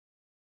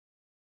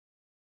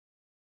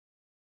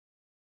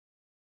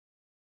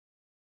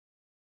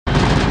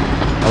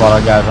lot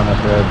of guys on this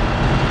road.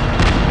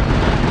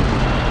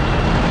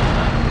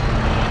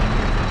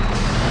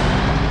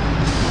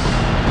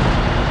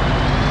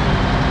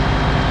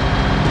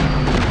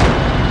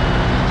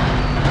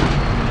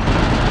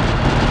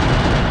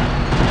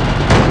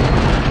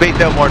 Space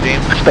out more,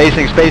 James.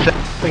 Spacing.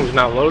 Thing's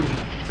not loading.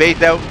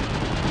 Space out.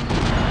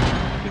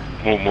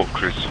 Move,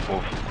 Chris.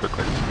 Move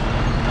quickly.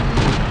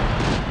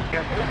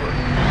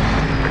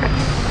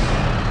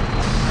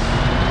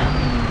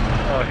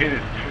 Oh, hit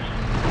it.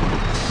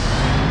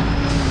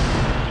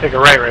 Take a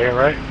right here,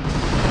 right?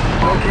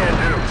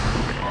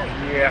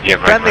 Yeah,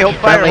 right. Friendly, hold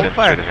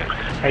fire.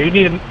 Hey,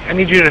 I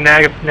need you to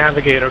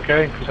navigate,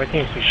 okay? Because I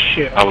can't see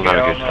shit. I will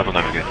navigate.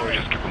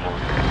 Just keep on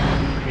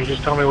moving. You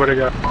just tell me where to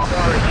go.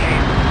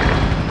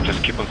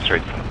 Just keep on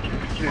straight.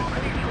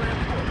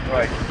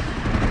 Right.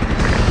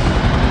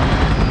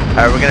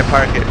 Alright, we're gonna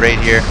park it right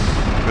here.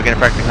 We're gonna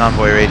park the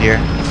convoy right here.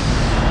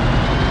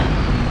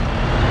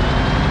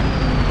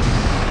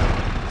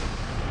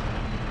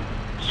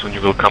 Soon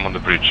you will come on the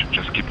bridge.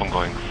 Just keep on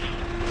going.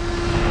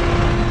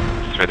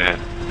 Straight ahead.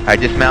 Alright,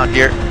 dismount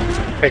here.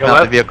 Take a Mount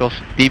left. the vehicles.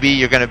 DB,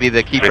 you're gonna be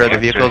the keeper of the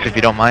vehicles if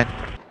you don't mind.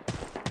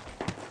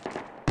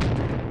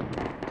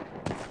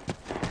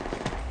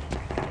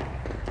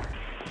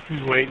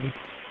 He's waiting.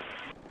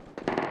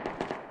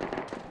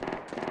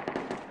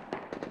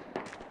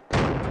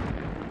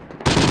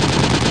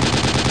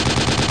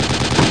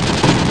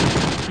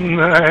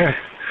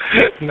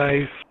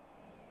 Nice.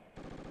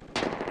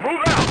 Move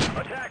out!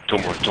 Attack! Two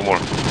more.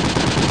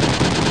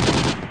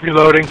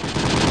 Reloading.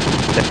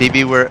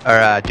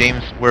 DB,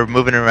 James, we're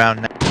moving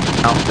around now.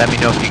 Let me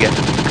know if you get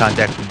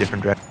contact from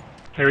different directions.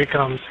 Here he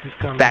comes. He's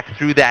coming. Back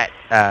through that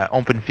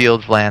open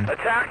fields land.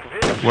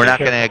 Attack! We're not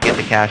gonna get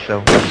the cash though.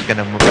 We're just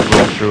gonna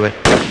roll through it.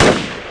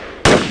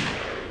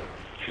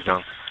 He's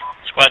down.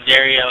 Squad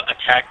area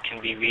attack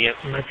can be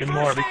Might be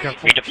more. Be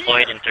careful.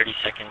 redeployed in 30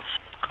 seconds.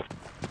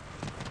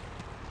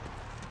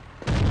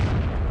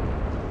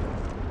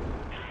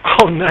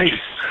 Oh, nice.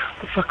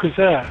 What the fuck was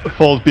that?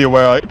 Foles, be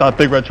aware, that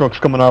big red truck's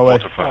coming our way.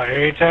 Water Oh, fire.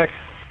 area attack.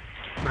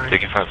 Nice.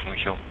 Taking fire from the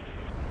hill.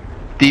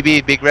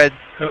 DB, Big Red.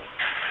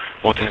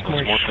 More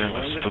tangles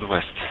to the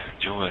west.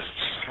 Due west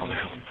on the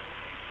hill.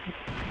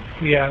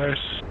 Yeah,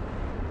 there's...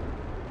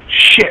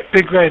 Shit,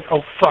 Big Red.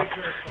 Oh, fuck.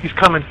 He's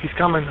coming.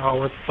 Oh,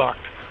 we're fucked.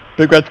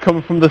 Big red's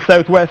coming from the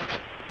southwest.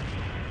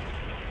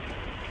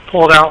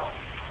 Pull it out.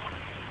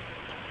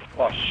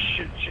 Oh,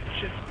 shit. You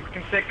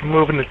can take... I'm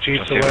moving the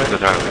jeeps Just away. the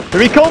driver.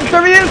 There he comes,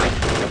 there he is!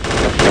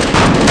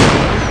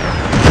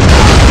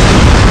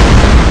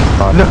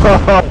 No!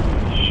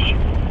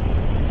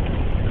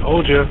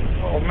 Told you.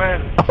 Oh,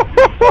 man.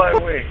 Fly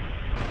away.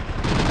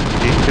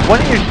 Did one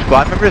of your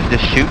squad members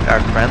just shoot our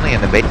friendly in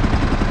the base?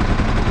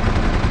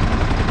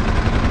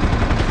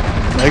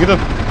 Negative.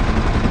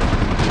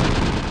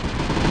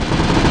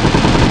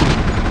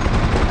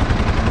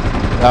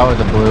 That was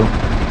a blue.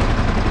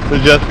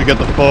 Suggest we get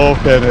the full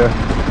kit here.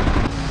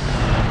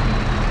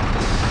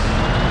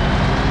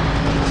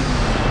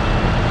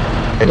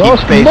 Keep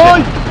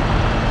spacing.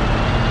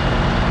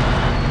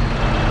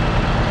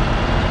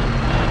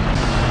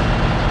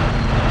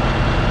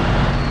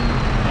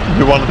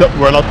 You want to,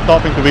 we're not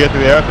stopping till we get to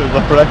the airfield, is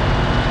that correct?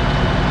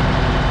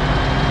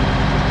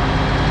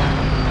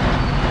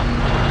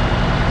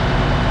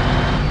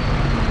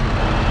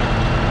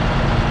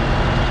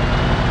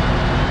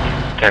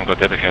 Tango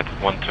dead ahead.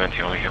 120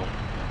 on the hill.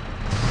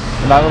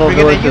 And that little We're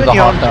gonna village is a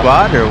Union hostile.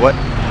 squad or what?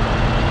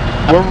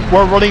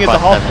 We're running into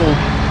Squad hostiles.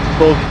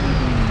 Both.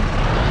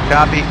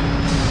 Copy.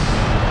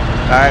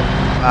 Alright.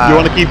 You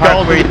want to keep park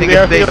going where you to think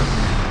the it's safe?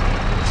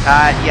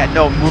 airfield? Yeah,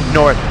 no, move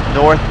north.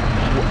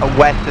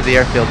 West of the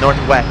airfield.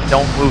 Northwest.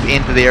 Don't move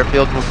into the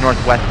airfield, move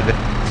northwest of it.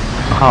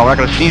 Oh, we're not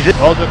gonna seize it?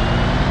 Roger.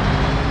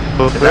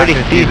 We already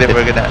seized it, we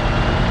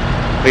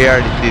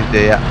already seized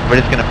it, yeah.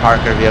 We're just gonna park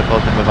our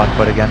vehicles and move on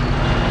foot again.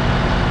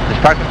 Just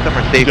park them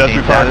somewhere safe, Just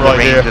James, park out of the right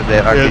range here. of the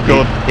Here's RPG.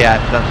 good. Yeah,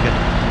 sounds good.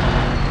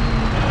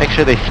 Make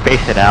sure they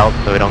space it out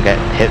so we don't get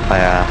hit by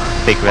a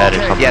big red or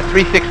something. Yeah,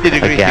 360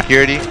 degree Okay.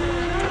 security.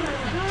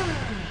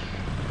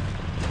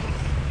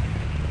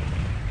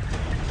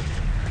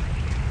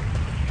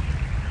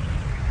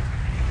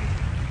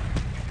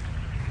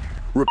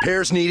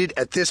 Repairs needed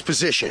at this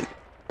position.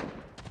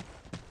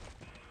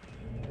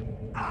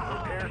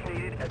 Repairs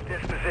needed at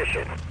this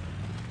position.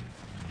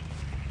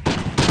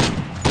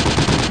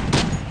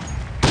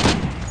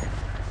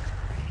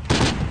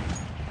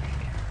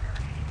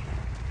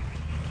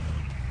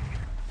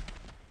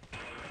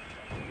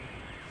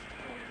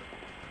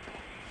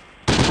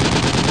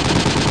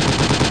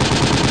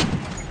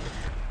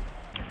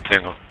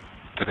 Tango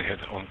dead ahead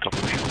on top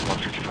of the hill.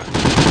 165.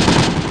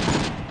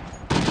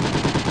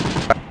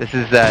 This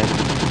is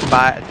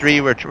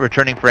 3, we're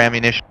returning for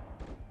ammunition.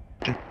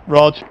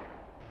 Rog.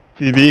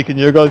 TV, can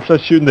you guys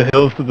start shooting the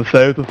hills to the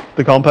south of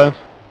the compound?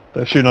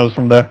 They're shooting us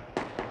from there.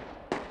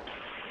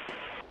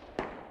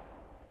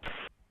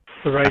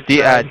 The right The,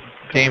 side.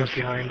 James,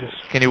 behind us.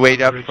 can you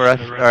wait up for us?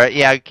 To the right. Alright,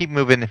 yeah, keep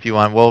moving if you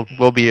want.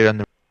 We'll be on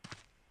the...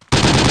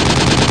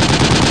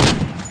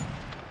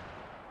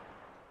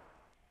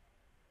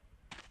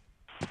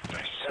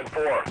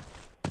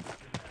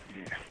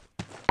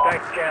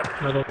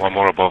 middle. One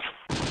more above.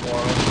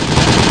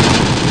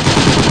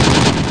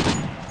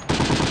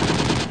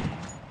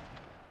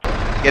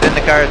 Get in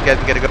the cars, guys.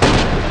 We gotta go.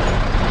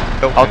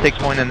 I'll take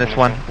point in this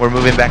one. We're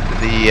moving back to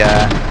the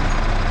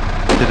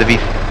V.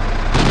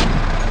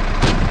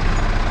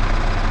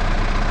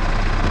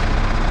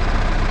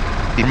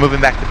 We're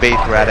moving back to base.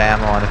 We're out of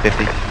ammo on the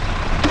 50.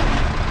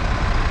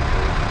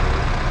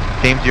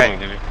 James, you're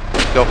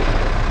go.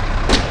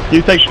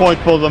 You take point,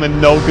 Fuzz. I'm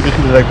in no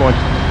condition to take point.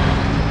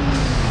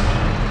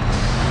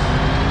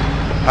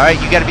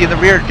 Alright, you gotta be in the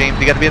rear, James.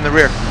 You gotta be in the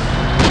rear.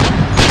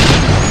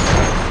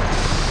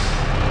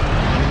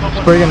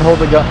 Spriggan, hold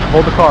the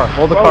car.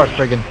 Hold the car,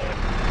 Spriggan.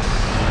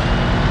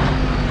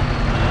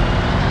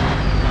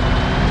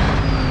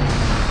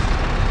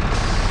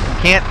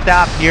 Can't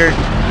stop here.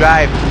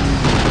 Drive.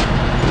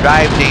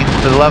 Drive, James,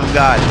 for the love of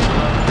God.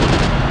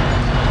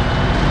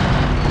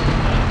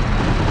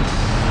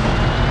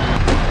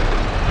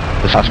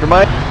 This Oscar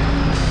Mike?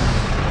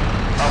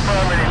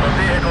 Affirmative, a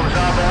vehicle's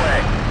on the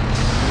way.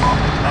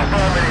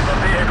 Affirmative, a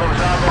vehicle's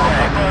on the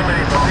way.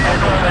 Affirmative, a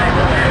vehicle's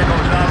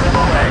on the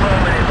way.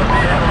 Affirmative, a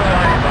vehicle's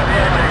on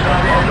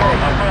the way.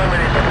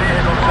 Affirmative, a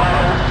vehicle's on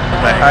the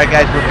way. Alright,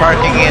 guys, we're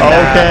parking in.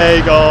 Okay,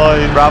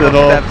 guys. Bravo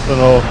enough, 7.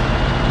 enough.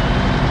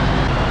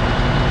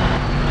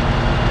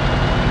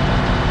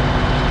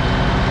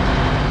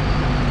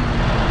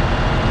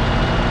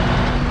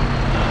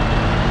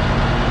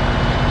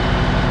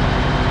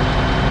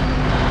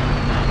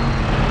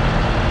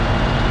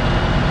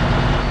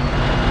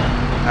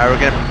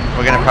 Alright,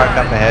 we're gonna park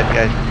up ahead,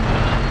 guys.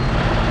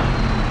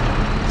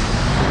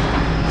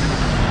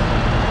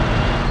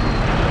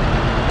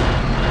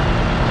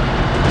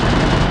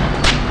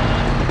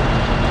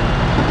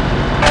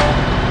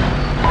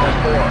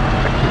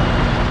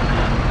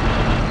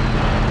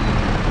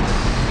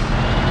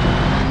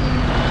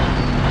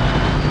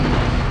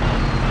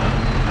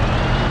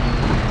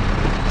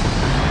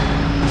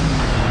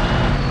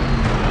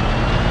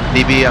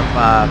 DB,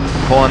 I'm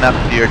pulling up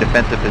to your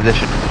defensive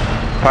position.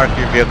 Park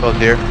your vehicles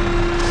here.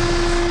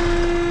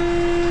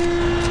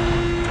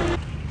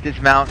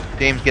 Dismount.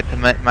 James, get to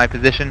my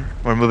position.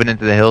 We're moving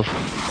into the hills.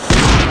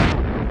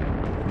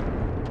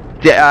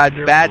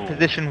 Bad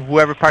position.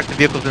 Whoever parked the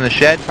vehicles in the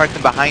shed, park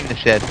them behind the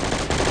shed.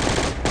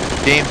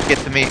 James, get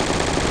to me.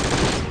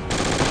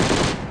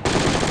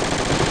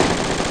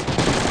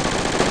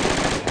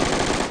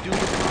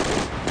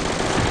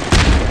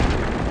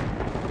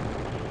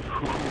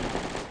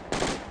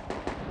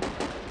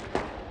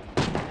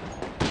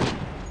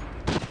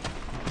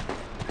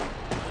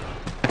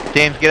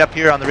 James, get up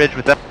here on the ridge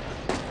with us.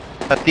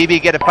 DB,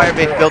 get a fire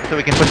base built so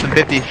we can put some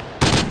 50s.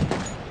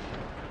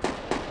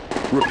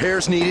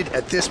 Repairs needed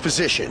at this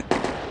position. I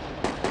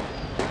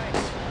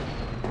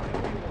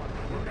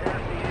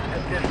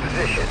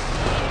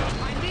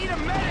need a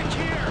medic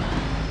here.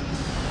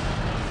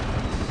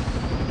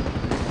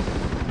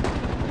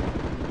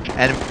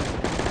 And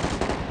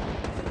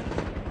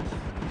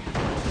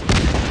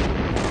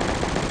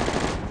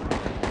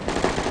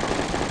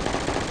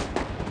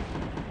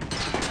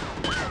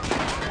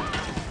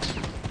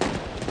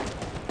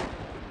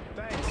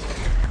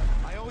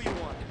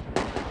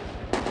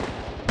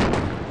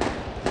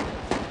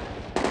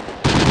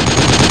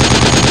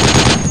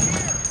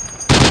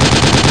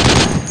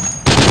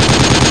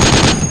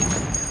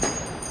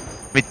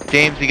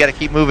James, you gotta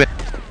keep moving.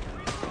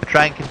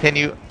 Try and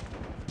continue.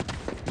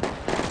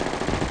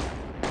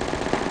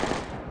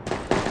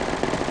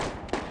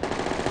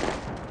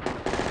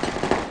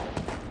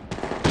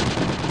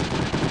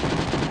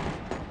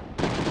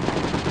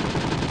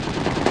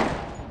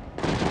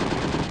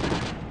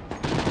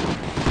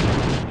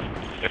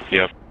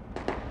 Yep.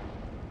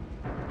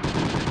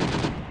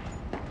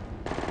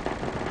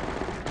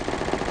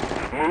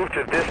 Move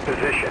to this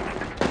position.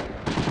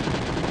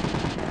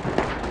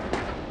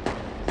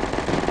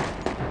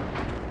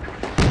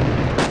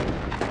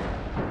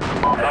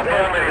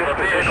 Affirmative, the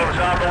vehicle's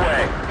on the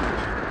way.